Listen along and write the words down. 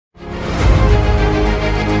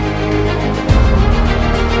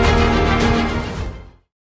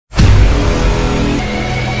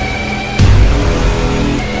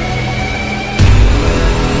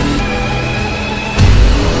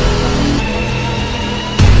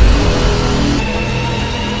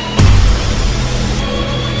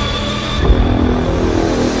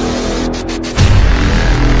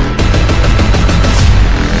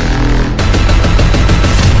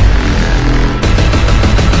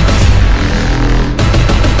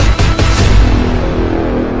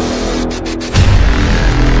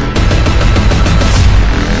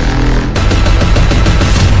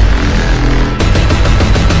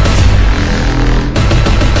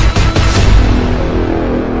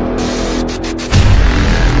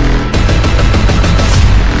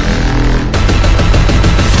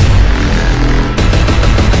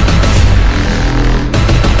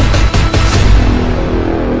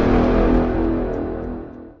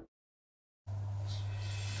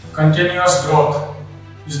continuous growth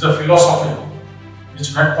is the philosophy which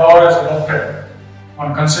Macpower has adopted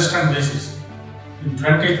on consistent basis. In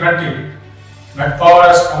 2020, Macpower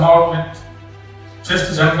has come out with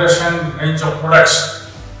 5th generation range of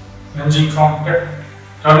products ranging from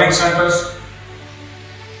turning centers,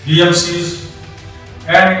 BMCs,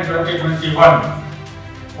 and in 2021,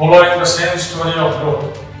 following the same story of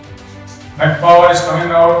growth, Macpower is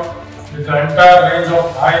coming out with the entire range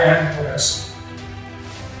of high-end products.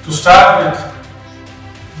 To start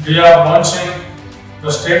with, we are launching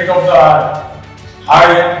the state-of-the-art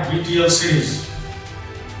high-end VTL series,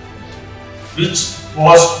 which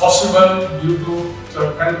was possible due to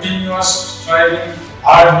the continuous striving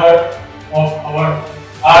hard work of our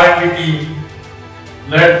R&D team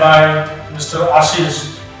led by Mr.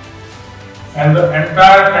 Ashish and the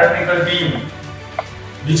entire technical team,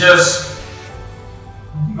 which has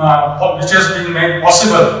been made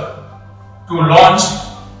possible to launch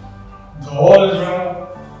the whole new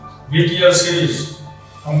VTL series.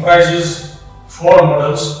 Comprises 4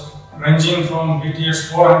 models ranging from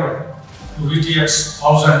VTX 400 to VTX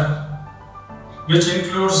 1000, which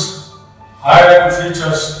includes higher-end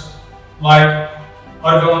features like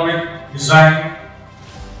ergonomic design,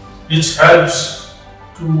 which helps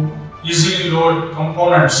to easily load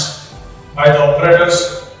components by the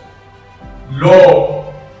operators,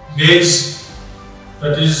 low base,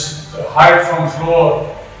 that is the height from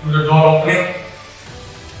floor to the door opening,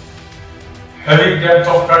 heavy depth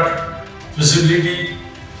of cut visibility,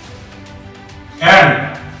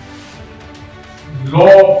 and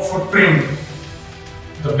low footprint,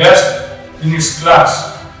 the best in its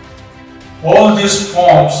class. All this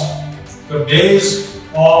forms the base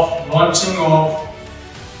of launching of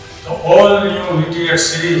the all-new VTX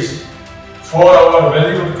series for our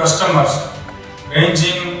valued customers,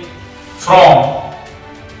 ranging from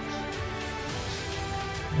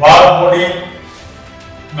bar body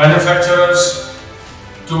manufacturers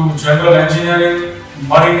to general engineering,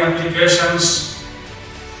 marine applications,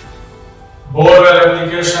 borewell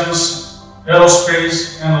applications,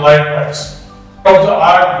 aerospace, and likewise. Of the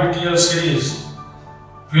art VTL series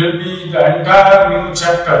will be the entire new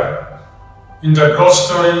chapter in the growth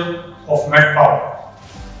story of Macpower.